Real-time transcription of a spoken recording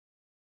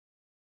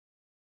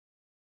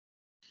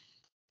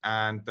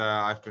And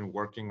I've been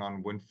working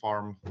on wind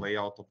farm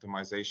layout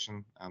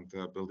optimization and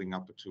building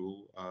up a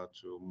tool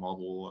to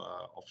model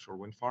offshore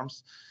wind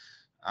farms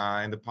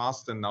in the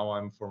past. And now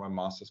I'm for my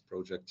master's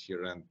project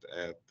here at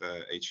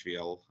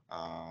HVL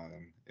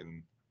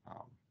in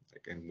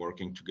again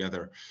working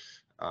together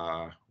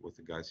with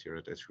the guys here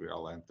at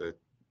HVL and the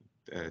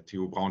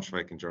TU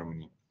Braunschweig in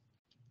Germany.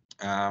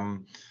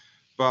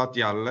 But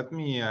yeah, let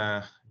me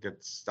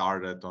get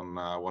started on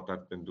what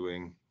I've been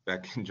doing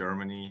back in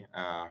Germany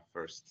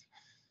first.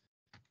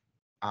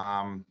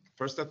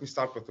 First, let me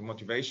start with the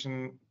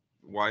motivation.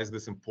 Why is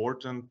this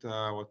important?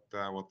 What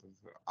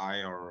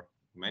I or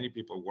many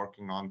people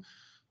working on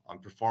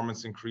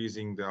performance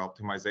increasing the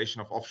optimization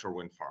of offshore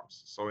wind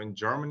farms. So in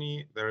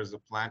Germany, there is a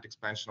planned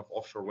expansion of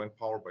offshore wind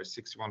power by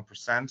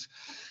 61%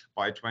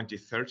 by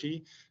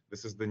 2030.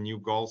 This is the new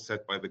goal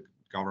set by the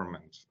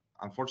government.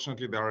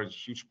 Unfortunately, there are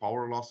huge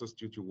power losses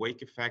due to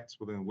wake effects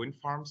within wind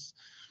farms.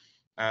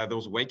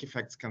 Those wake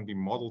effects can be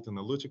modeled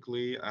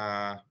analytically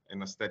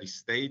in a steady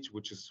state,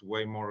 which is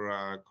way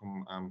more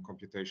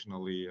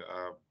computationally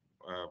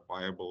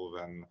viable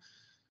than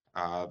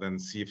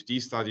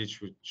CFD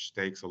studies, which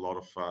takes a lot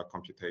of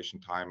computation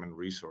time and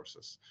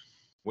resources.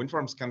 Wind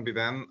farms can be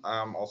then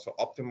also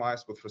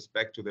optimized with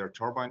respect to their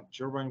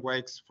turbine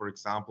wakes, for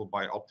example,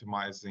 by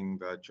optimizing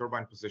the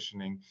turbine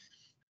positioning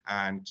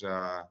and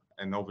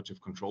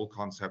innovative control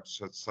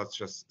concepts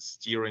such as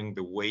steering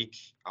the wake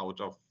out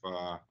of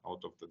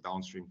the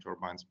downstream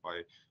turbines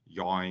by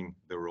yawing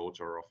the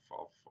rotor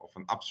of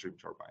an upstream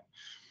turbine.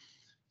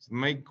 So the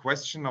main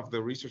question of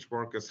the research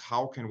work is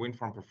how can wind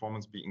farm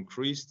performance be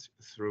increased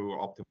through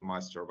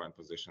optimized turbine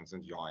positions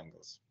and yaw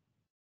angles?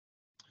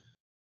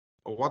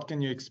 What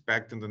can you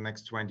expect in the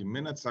next 20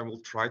 minutes? I will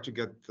try to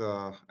get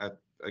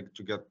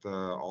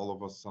all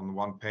of us on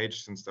one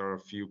page, since there are a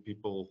few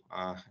people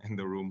in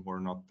the room who are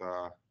not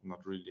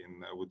really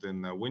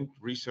within wind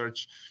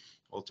research.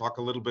 We'll talk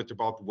a little bit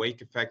about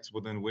wake effects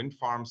within wind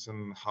farms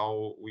and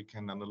how we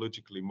can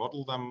analytically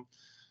model them.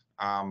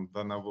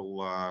 Then I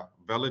will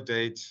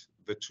validate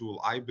the tool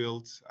I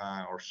built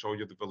or show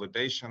you the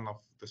validation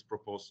of this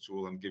proposed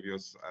tool and give you a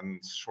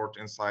short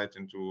insight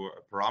into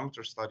a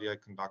parameter study I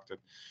conducted.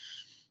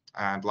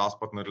 And last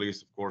but not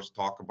least, of course,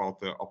 talk about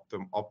the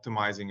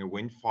optimizing a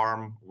wind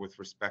farm with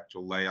respect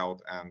to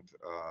layout and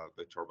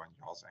the turbine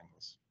yaw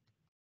angles.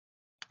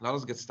 Let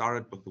us get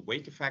started with the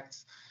wake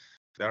effects.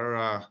 There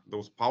are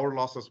those power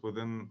losses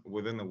within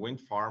a wind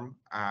farm,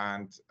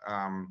 and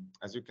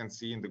as you can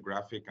see in the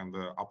graphic on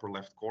the upper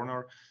left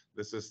corner,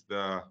 this is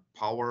the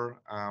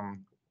power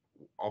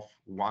of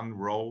one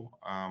row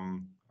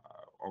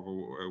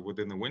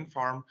within the wind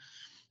farm.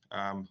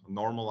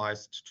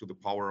 Normalized to the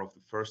power of the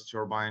first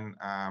turbine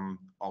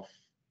of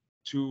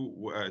two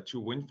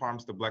wind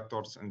farms. The black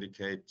dots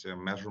indicate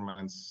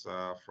measurements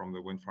from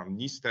the wind farm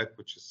Niestedt,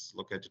 which is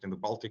located in the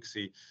Baltic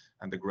Sea,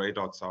 and the gray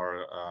dots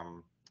are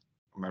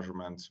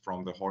measurements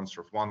from the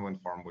Hornsdorf 1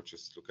 wind farm, which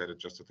is located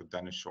just at the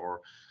Danish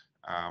shore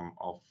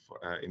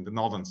in the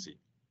Northern Sea.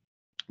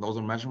 Those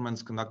are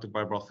measurements conducted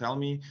by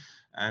Barthelemy.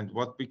 And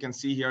what we can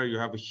see here, you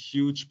have a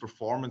huge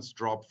performance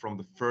drop from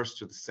the first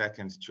to the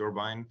second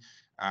turbine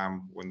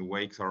when the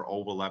wakes are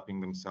overlapping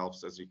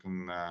themselves, as you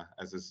can,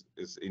 as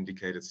is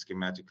indicated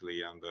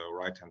schematically on the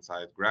right-hand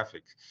side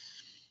graphic.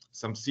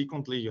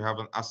 Subsequently, you have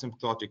an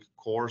asymptotic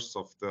course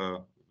of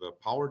the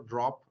power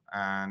drop,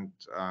 and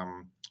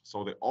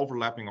so the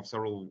overlapping of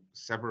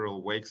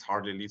several wakes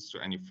hardly leads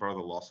to any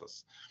further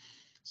losses.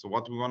 So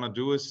what we want to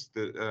do is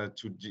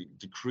to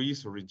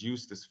decrease or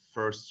reduce this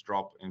first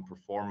drop in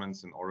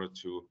performance in order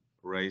to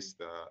raise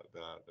the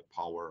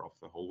power of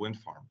the whole wind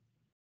farm.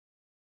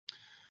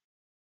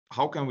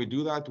 How can we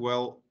do that?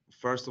 Well,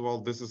 first of all,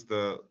 this is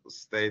the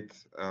state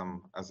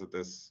as it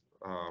is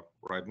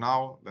right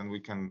now. Then we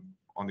can,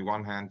 on the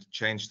one hand,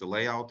 change the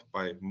layout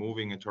by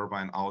moving a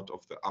turbine out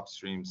of the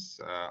upstream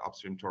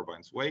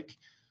turbine's wake,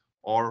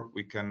 or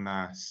we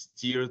can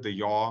steer the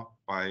yaw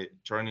by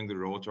turning the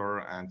rotor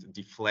and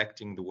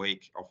deflecting the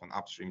wake of an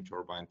upstream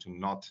turbine to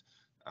not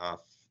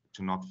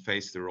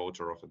face the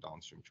rotor of a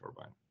downstream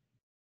turbine.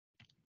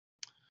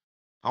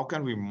 How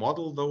can we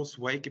model those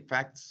wake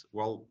effects?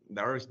 Well,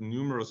 there are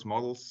numerous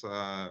models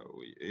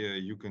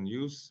you can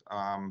use.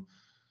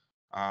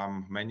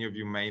 Many of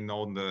you may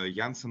know the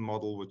Janssen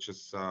model, which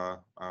is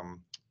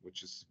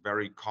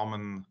very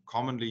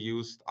commonly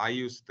used. I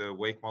used the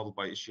wake model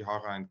by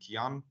Ishihara and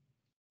Kian,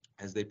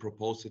 as they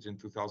proposed it in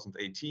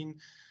 2018.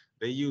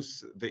 They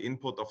use the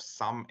input of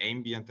some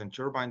ambient and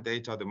turbine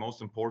data. The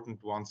most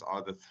important ones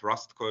are the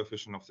thrust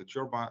coefficient of the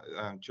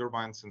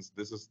turbine, since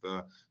this is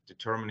the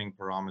determining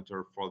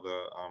parameter for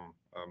the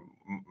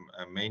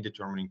main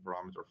determining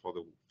parameter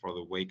for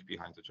the wake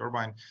behind the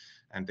turbine,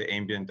 and the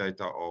ambient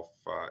data of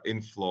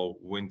inflow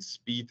wind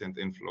speed and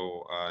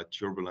inflow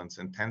turbulence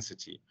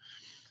intensity.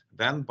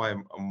 Then by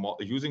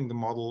using the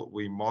model,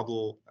 we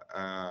model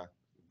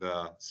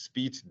the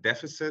speed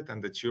deficit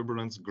and the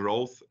turbulence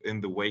growth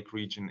in the wake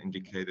region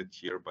indicated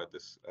here by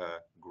this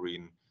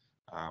green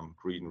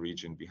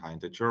region behind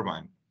the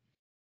turbine.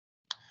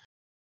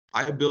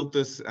 I built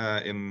this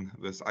I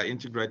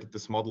integrated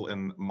this model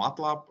in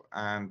MATLAB,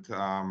 and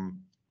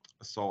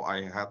so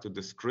I had to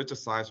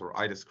discretize, or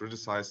I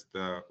discretized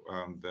the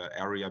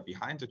area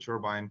behind the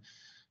turbine.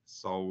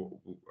 So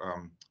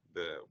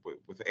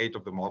with the aid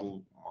of the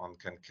model, one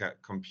can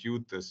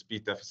compute the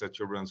speed deficit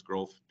turbulence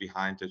growth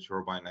behind the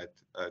turbine at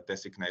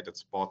designated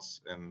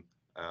spots in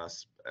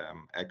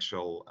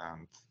axial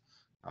and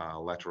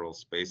lateral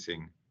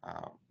spacing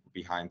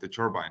behind the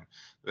turbine.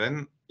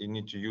 Then you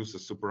need to use a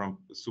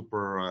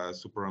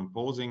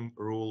superimposing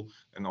rule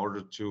in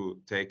order to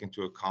take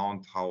into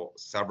account how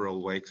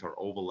several wakes are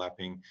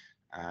overlapping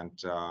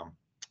and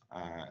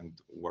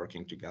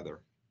working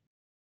together.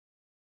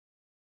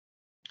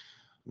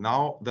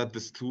 Now that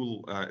this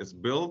tool is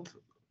built,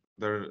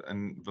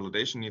 and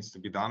validation needs to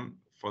be done.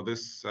 For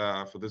this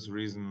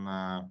reason,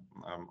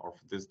 or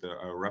for this, the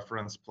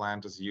reference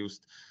plant is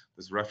used.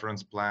 This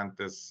reference plant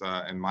is,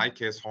 in my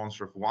case,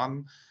 Hornsref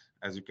 1.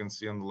 As you can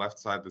see on the left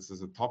side, this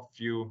is a top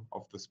view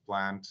of this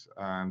plant,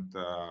 and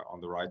on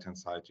the right-hand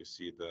side, you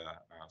see the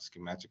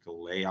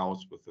schematical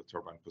layouts with the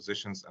turbine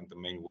positions and the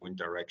main wind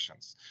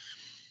directions.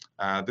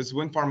 This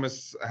wind farm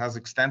has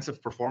extensive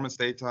performance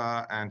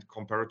data and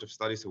comparative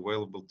studies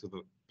available to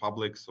the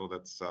public, so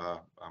that's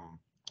a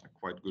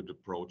quite good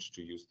approach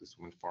to use this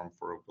wind farm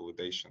for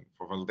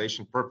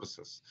validation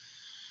purposes.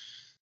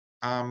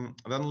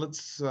 Then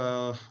let's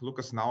look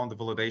us now on the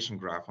validation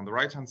graph. On the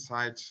right-hand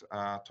side,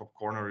 top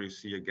corner, you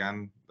see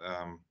again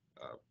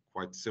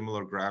quite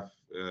similar graph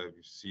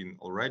you've seen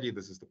already.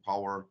 This is the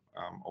power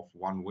of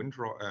one wind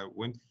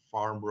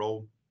farm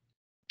row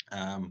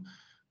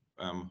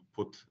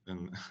put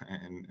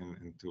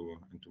into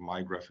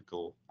my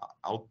graphical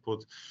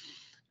output.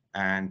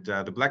 And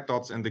the black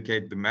dots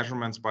indicate the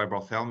measurements by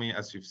Barthelemy,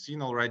 as you've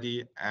seen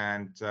already.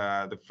 And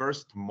the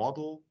first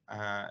model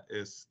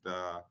is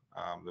the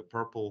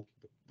purple.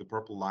 The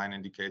purple line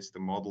indicates the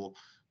model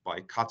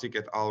by Katic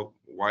et al.,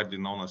 widely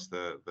known as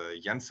the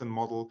Jensen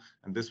model.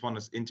 And this one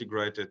is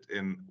integrated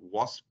in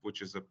WASP,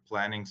 which is a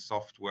planning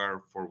software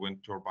for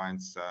wind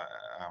turbines,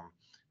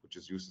 which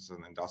is used as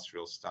an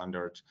industrial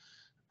standard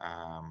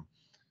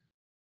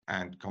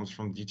and comes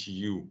from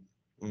DTU.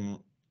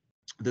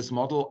 This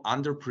model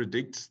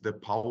underpredicts the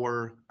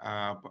power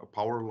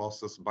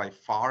losses by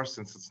far,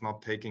 since it's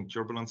not taking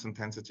turbulence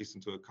intensities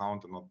into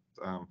account. And not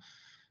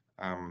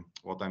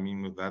what I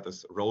mean with that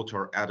is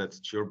rotor added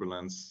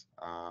turbulence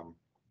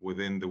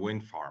within the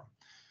wind farm.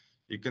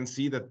 You can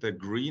see that the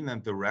green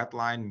and the red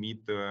line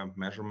meet the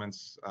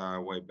measurements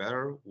way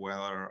better,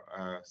 where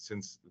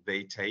since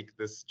they take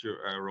this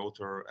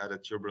rotor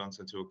added turbulence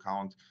into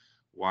account,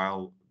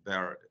 while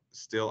there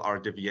still are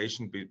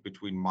deviation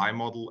between my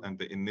model and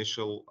the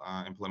initial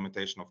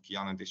implementation of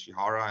Kian and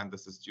Ishihara, and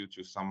this is due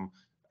to some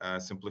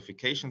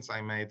simplifications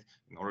I made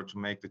in order to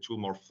make the tool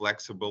more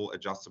flexible,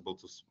 adjustable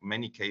to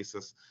many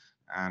cases,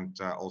 and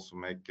also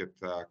make it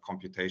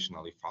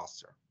computationally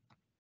faster.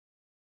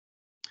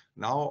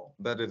 Now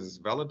that it is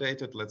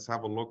validated, let's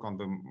have a look on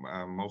the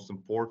most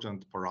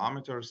important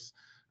parameters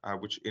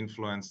which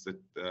influence the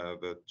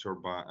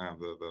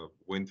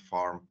wind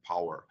farm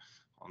power.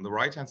 On the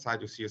right-hand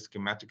side, you see a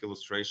schematic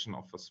illustration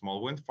of a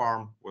small wind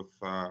farm with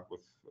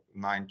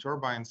 9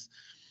 turbines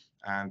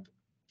and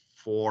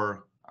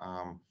four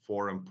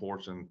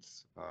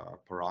important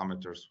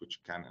parameters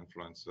which can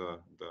influence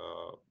the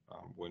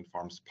wind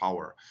farm's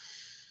power.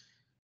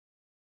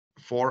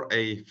 For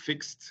a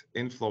fixed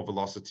inflow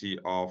velocity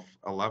of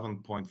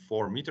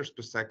 11.4 meters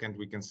per second,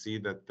 we can see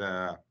that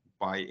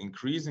by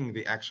increasing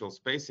the actual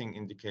spacing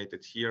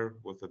indicated here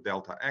with the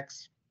delta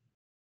x,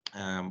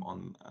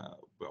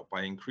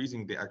 by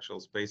increasing the actual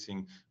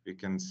spacing, we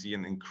can see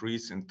an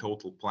increase in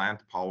total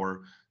plant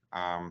power,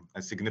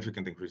 a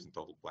significant increase in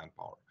total plant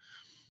power.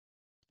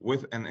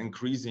 With an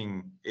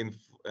increasing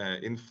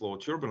inflow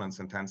turbulence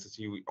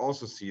intensity, we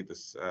also see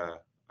this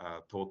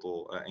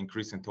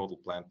increase in total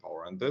plant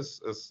power. And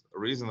this is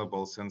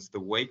reasonable since the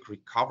wake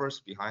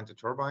recovers behind the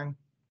turbine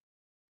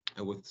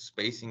with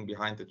spacing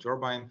behind the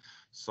turbine.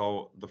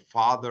 So the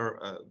farther,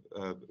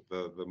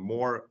 the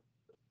more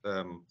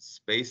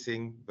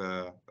spacing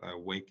the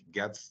wake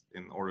gets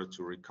in order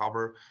to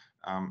recover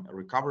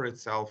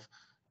itself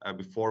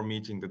before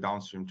meeting the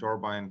downstream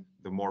turbine,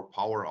 the more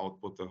power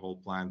output the whole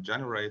plant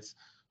generates.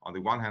 On the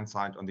one hand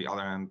side, on the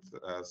other hand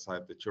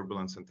side, the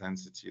turbulence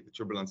intensity, the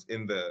turbulence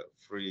in the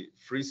free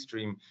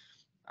stream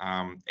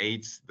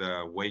aids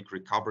the wake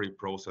recovery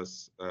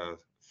process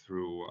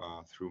through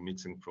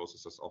mixing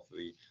processes of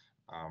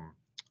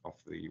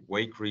the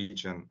wake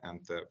region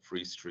and the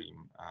free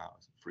stream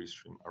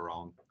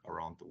around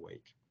the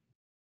wake.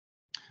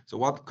 So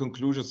what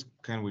conclusions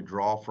can we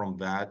draw from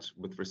that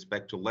with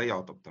respect to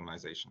layout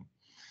optimization?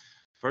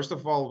 First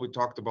of all, we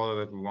talked about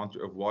that we want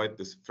to avoid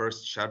this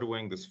first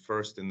shadowing, this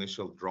first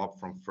initial drop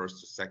from first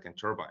to second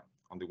turbine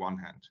on the one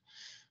hand.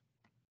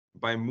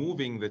 By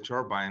moving the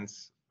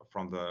turbines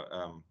from the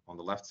on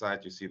the left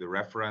side, you see the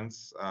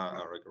reference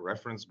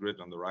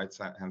grid. On the right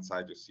hand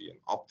side, you see an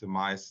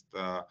optimized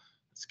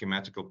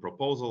schematical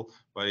proposal.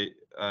 By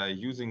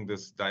using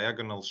this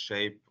diagonal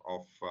shape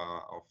of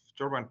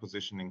turbine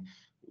positioning,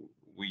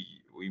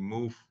 we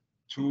move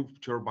two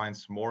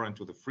turbines more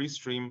into the free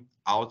stream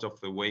out of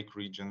the wake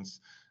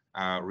regions,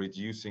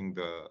 reducing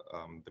the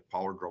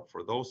power drop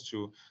for those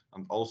two,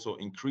 and also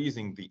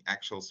increasing the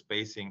actual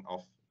spacing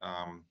of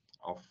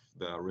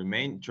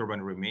the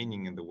turbine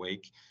remaining in the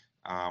wake,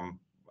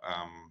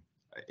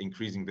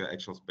 increasing the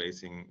actual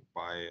spacing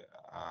by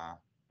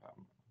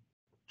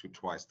to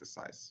twice the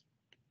size.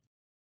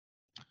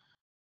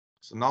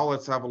 So now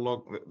let's have a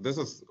look. This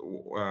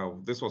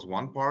was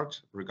one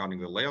part regarding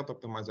the layout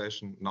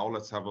optimization. Now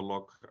let's have a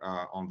look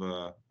on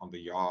the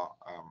yaw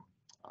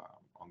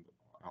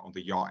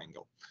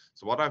angle.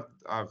 So what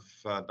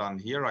I've done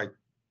here, I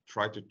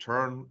try to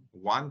turn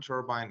one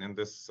turbine in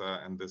this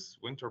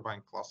wind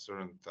turbine cluster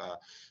and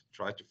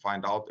try to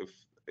find out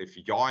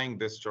if yawing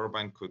this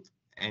turbine could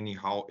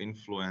anyhow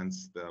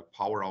influence the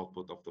power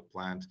output of the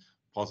plant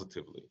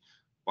positively.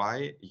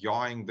 By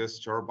yawing this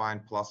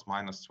turbine plus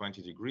minus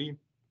 20 degrees,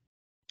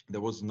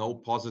 there was no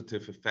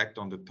positive effect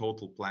on the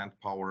total plant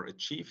power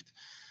achieved.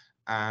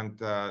 And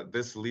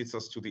this leads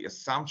us to the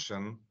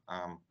assumption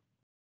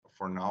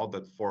for now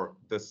that for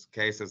this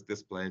case as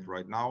displayed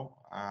right now,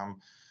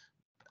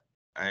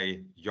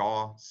 a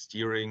yaw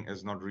steering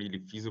is not really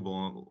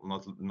feasible,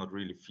 not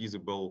really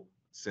feasible,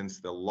 since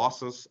the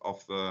losses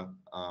of the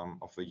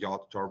yaw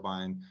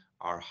turbine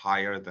are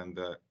higher than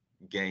the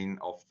gain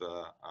of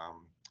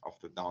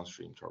the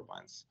downstream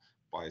turbines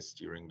by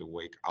steering the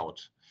wake out.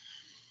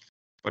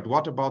 But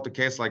what about the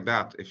case like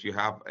that? If you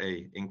have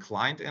a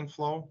inclined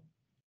inflow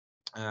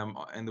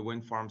in the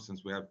wind farm,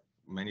 since we have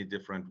many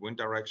different wind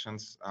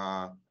directions,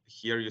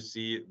 here you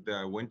see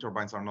the wind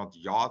turbines are not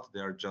yawed;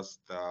 they're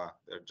just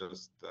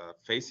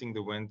facing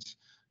the wind,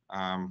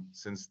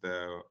 since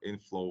the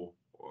inflow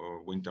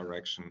wind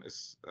direction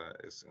is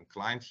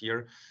inclined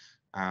here.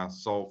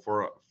 So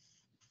for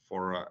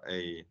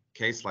a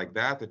case like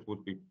that, it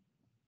would be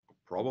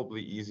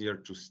probably easier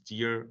to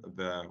steer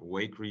the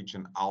wake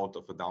region out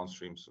of a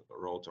downstream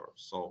rotor.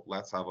 So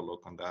let's have a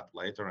look on that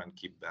later and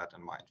keep that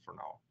in mind for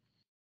now.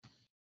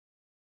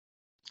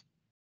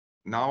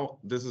 Now,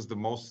 this is the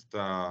most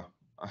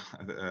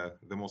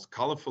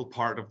colorful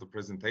part of the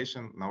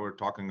presentation. Now we're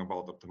talking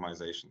about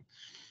optimization.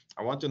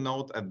 I want to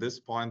note at this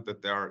point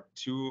that there are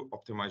two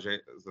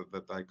optimizations,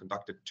 that I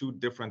conducted two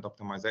different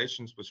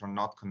optimizations which are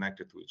not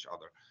connected to each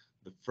other.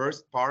 The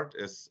first part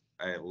is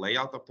a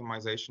layout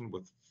optimization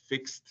with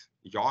fixed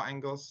yaw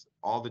angles.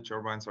 All the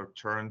turbines are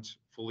turned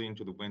fully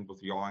into the wind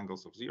with yaw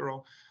angles of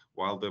 0,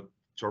 while the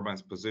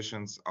turbines'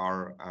 positions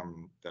are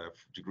the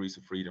degrees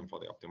of freedom for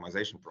the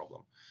optimization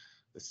problem.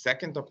 The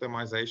second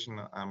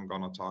optimization I'm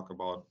going to talk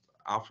about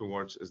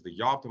afterwards is the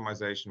yaw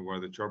optimization, where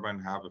the turbine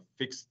have a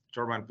fixed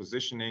turbine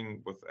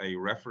positioning with a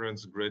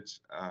reference grid,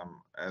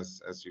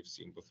 as you've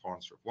seen with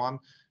Hornsref 1,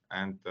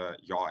 and the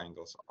yaw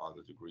angles are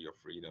the degree of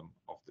freedom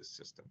of this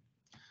system.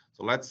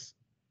 So let's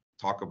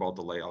talk about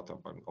the layout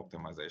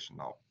optimization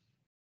now.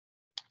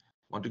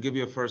 I want to give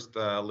you a first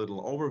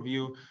little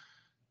overview.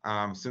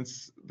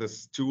 Since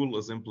this tool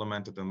is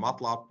implemented in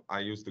MATLAB, I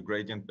use the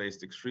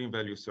gradient-based extreme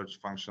value search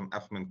function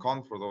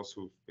fminCon. For those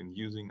who've been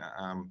using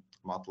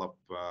MATLAB,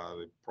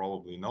 they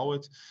probably know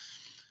it.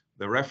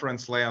 The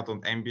reference layout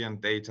and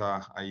ambient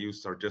data I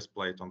used are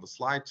displayed on the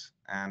slide,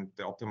 and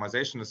the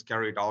optimization is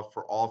carried out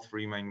for all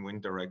three main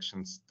wind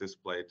directions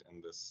displayed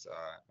in this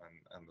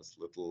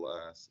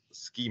little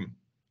scheme.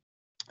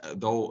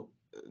 Though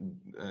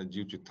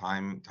due to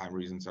time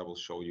reasons, I will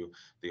show you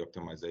the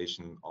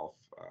optimization of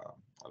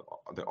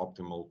the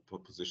optimal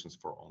positions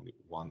for only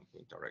one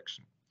wind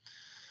direction.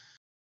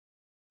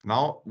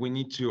 Now we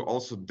need to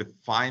also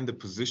define the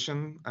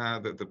position,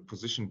 the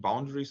position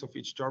boundaries of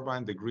each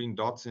turbine. The green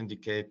dots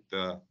indicate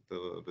the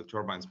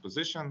turbine's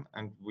position,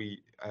 and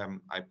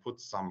I put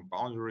some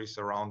boundaries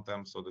around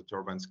them so the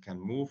turbines can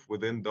move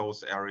within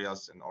those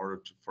areas in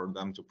order for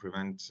them to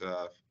prevent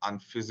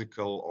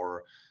unphysical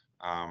or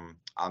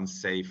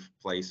unsafe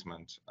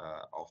placement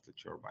of the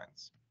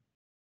turbines.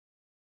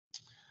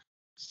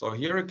 So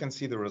here you can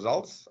see the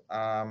results.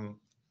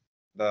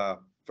 The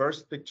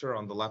first picture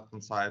on the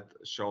left-hand side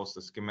shows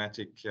the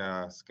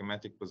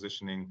schematic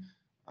positioning.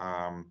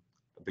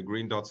 The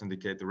green dots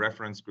indicate the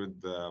reference grid.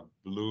 The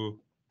blue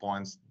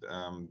points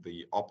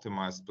the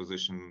optimized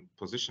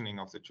positioning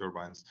of the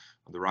turbines.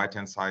 On the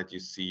right-hand side, you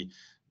see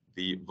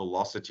the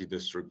velocity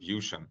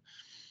distribution.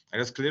 It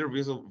is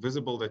clearly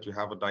visible that you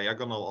have a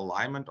diagonal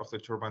alignment of the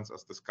turbines,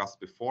 as discussed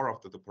before,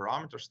 after the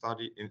parameter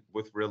study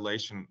with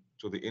relation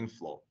to the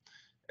inflow.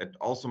 It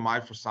also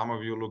might, for some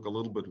of you, look a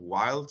little bit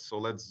wild. So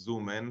let's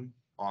zoom in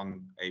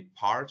on a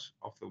part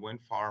of the wind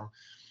farm.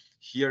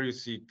 Here you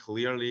see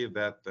clearly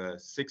that the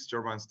 6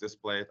 turbines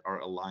displayed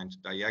are aligned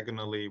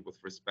diagonally with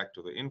respect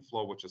to the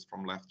inflow, which is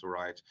from left to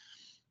right.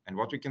 And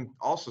what we can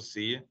also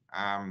see,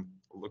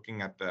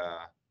 looking at the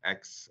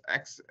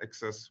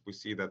x-axis, we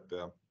see that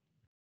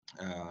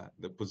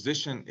the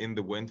position in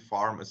the wind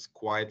farm is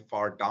quite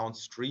far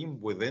downstream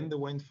within the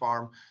wind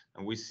farm,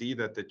 and we see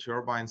that the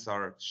turbines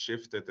are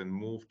shifted and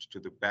moved to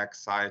the back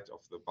side of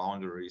the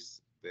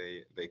boundaries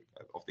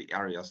of the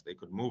areas they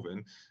could move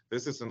in.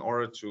 This is in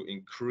order to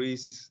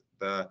increase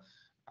the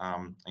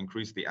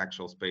increase the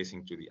actual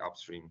spacing to the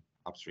upstream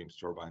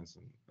turbines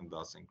and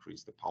thus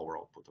increase the power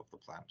output of the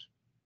plant.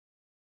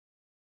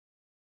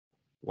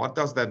 What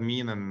does that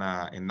mean in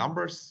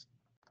numbers?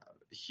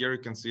 Here you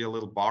can see a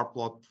little bar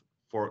plot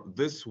for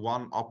this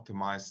one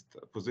optimized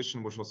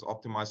position, which was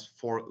optimized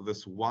for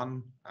this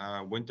one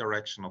wind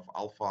direction of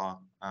alpha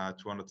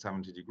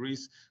 270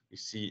 degrees. We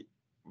see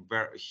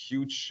very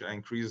huge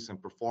increases in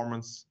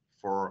performance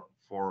for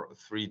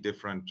three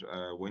different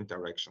wind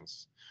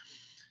directions.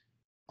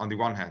 On the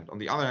one hand, on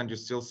the other hand, you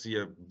still see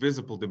a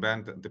visible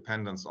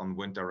dependence on the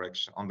wind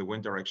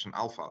direction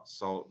alpha.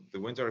 So the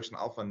wind direction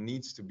alpha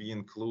needs to be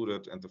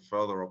included into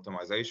further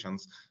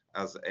optimizations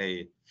as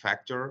a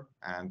factor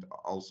and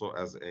also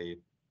as a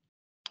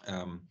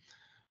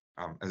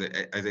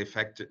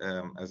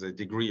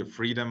degree of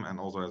freedom, and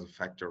also as a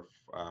factor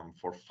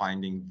for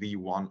finding the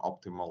one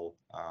optimal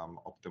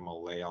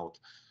layout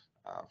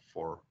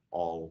for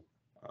all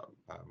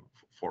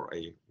for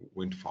a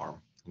wind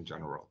farm in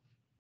general.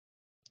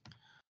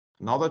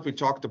 Now that we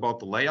talked about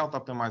the layout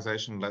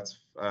optimization, let's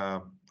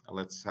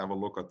have a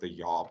look at the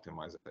yaw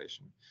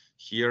optimization.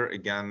 Here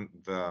again,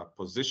 the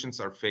positions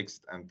are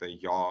fixed and the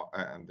yaw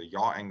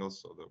angles,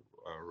 so the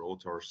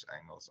rotors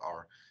angles,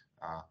 are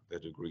the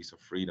degrees of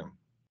freedom.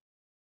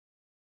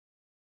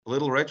 A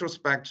little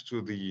retrospect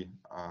to the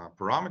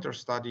parameter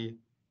study.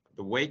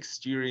 The wake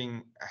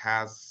steering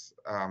has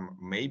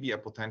maybe a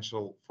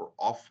potential for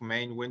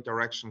off-main wind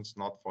directions,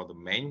 not for the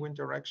main wind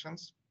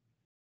directions.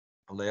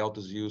 A layout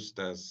is used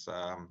as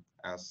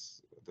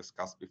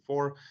discussed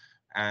before,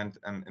 and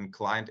an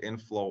inclined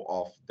inflow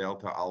of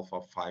delta alpha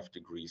 5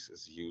 degrees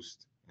is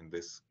used in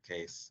this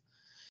case.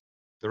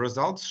 The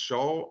results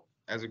show,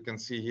 as you can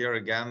see here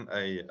again,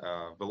 a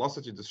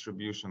velocity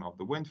distribution of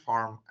the wind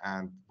farm,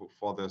 and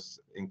for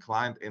this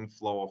inclined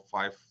inflow of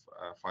 5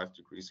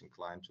 degrees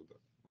inclined to the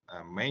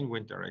main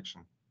wind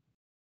direction,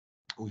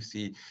 we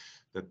see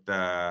that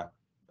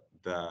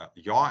the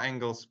yaw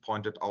angles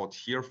pointed out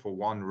here for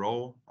one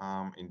row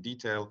in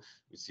detail.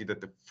 We see that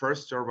the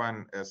first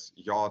turbine is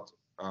yawed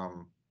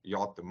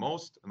the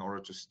most in order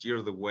to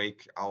steer the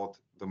wake out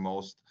the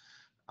most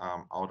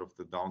out of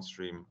the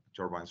downstream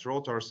turbine's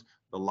rotors.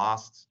 The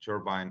last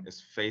turbine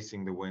is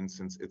facing the wind,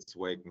 since its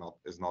wake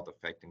is not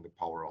affecting the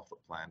power of the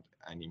plant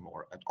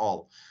anymore at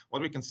all.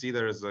 What we can see,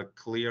 there is a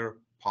clear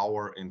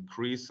power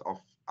increase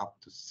of up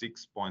to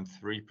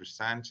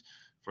 6.3%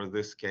 for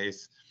this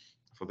case,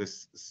 for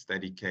this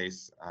steady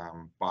case,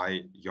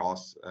 by yaw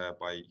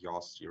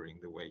steering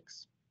the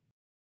wakes.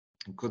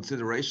 And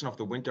consideration of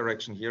the wind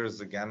direction here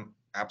is again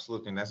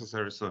absolutely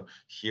necessary. So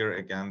here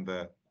again,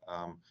 the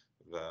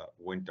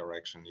wind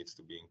direction needs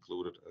to be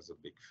included as a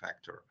big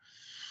factor.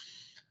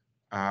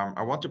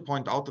 I want to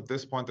point out at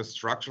this point the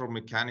structural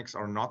mechanics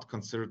are not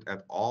considered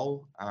at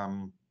all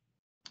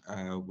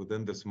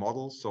within this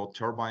model. So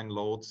turbine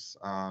loads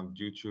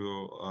due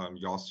to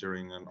yaw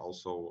steering and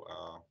also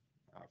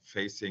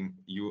facing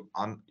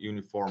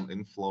uniform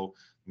inflow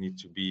need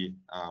to be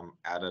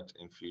added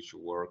in future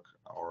work,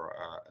 or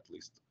at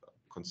least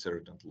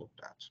considered and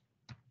looked at.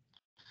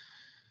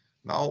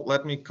 Now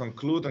let me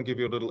conclude and give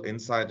you a little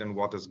insight in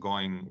what is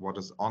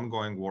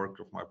ongoing work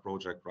of my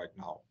project right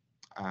now.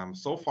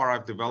 So far,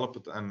 I've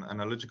developed an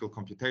analytical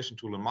computation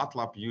tool in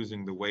MATLAB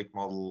using the wake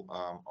model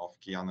of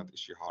Kian and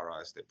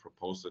Ishihara as they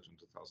proposed it in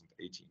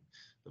 2018.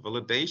 The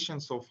validation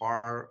so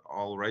far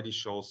already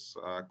shows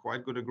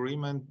quite good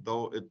agreement,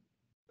 though it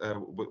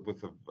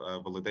with the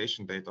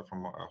validation data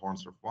from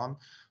Hornsurf 1,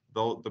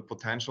 though the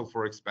potential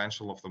for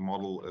expansion of the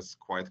model is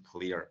quite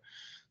clear.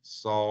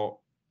 So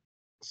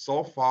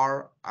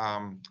far,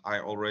 I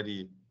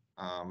already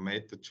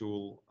made the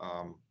tool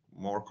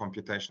more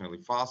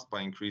computationally fast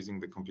by increasing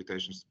the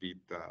computation speed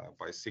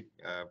by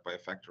a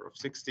factor of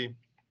 60.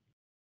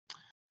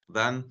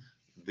 Then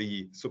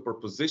the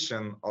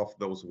superposition of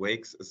those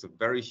wakes is a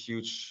very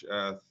huge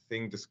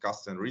thing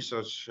discussed in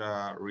research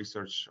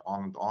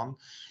on and on.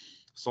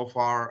 So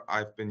far,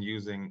 I've been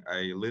using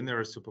a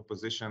linear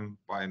superposition.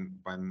 By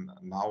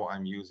now,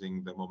 I'm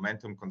using the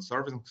momentum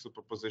conserving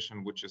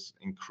superposition, which is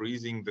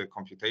increasing the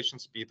computation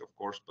speed, of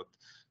course, but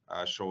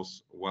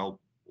shows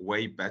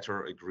way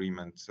better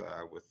agreement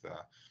with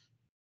the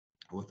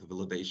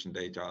validation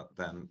data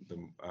than the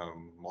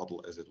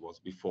model as it was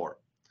before.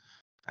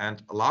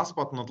 And last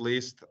but not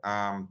least,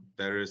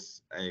 there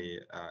is a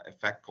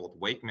effect called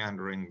wake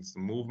meandering. It's the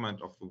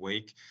movement of the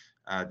wake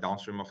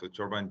downstream of the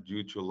turbine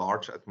due to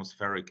large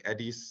atmospheric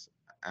eddies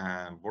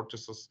and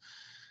vortices.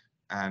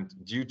 And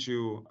due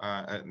to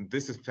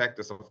this effect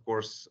is, of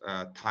course,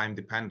 time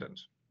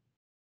dependent.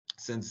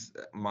 Since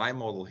my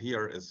model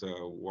here is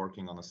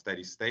working on a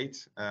steady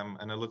state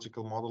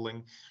analytical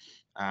modeling,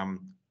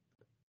 I'm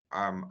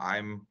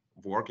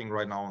working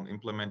right now on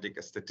implementing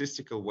a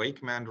statistical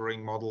wake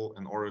meandering model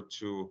in order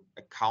to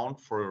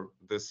account for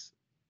this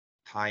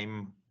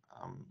time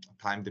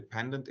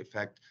dependent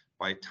effect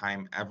by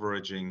time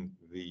averaging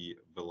the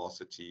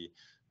velocity,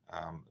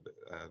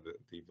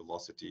 the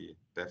velocity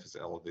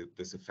deficit, or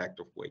this effect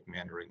of wake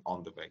meandering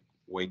on the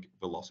wake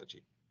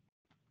velocity.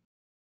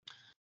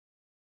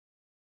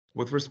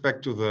 With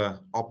respect to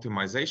the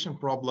optimization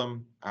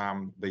problem,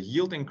 the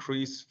yield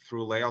increase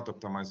through layout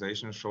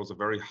optimization shows a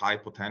very high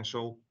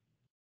potential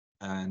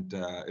and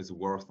is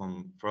worth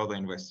on further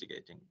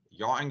investigating.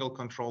 Yaw angle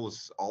control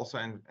is also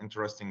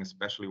interesting,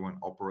 especially when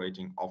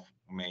operating off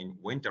main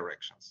wind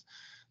directions.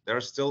 There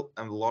are still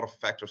a lot of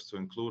factors to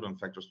include and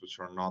factors which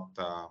are not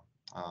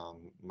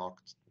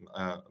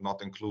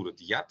included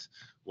yet.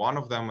 One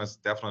of them is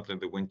definitely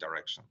the wind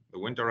direction. The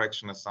wind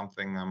direction is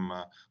something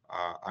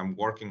I'm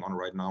working on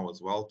right now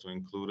as well to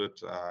include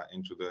it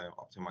into the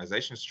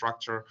optimization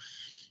structure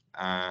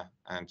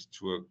and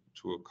to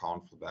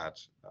account for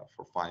that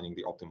for finding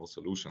the optimal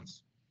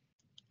solutions.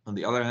 On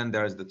the other hand,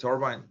 there is the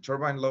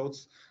turbine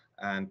loads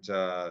and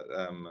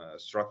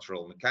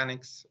structural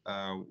mechanics,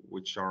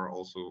 which are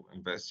also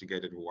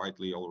investigated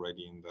widely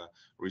already in the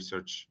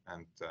research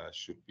and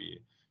should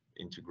be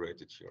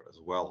integrated here as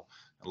well.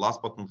 And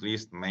last but not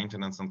least,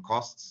 maintenance and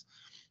costs.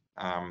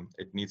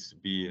 It needs to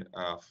be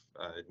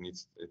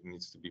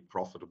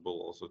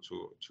profitable also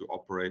to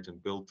operate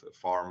and build a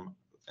farm,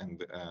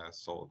 and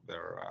so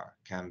there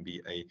can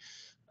be a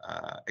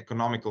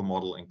economical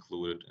model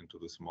included into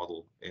this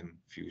model in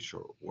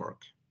future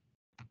work.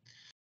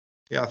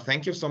 Yeah,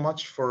 thank you so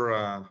much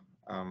for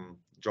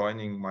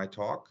joining my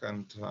talk,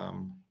 and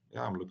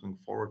yeah, I'm looking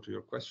forward to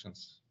your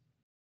questions.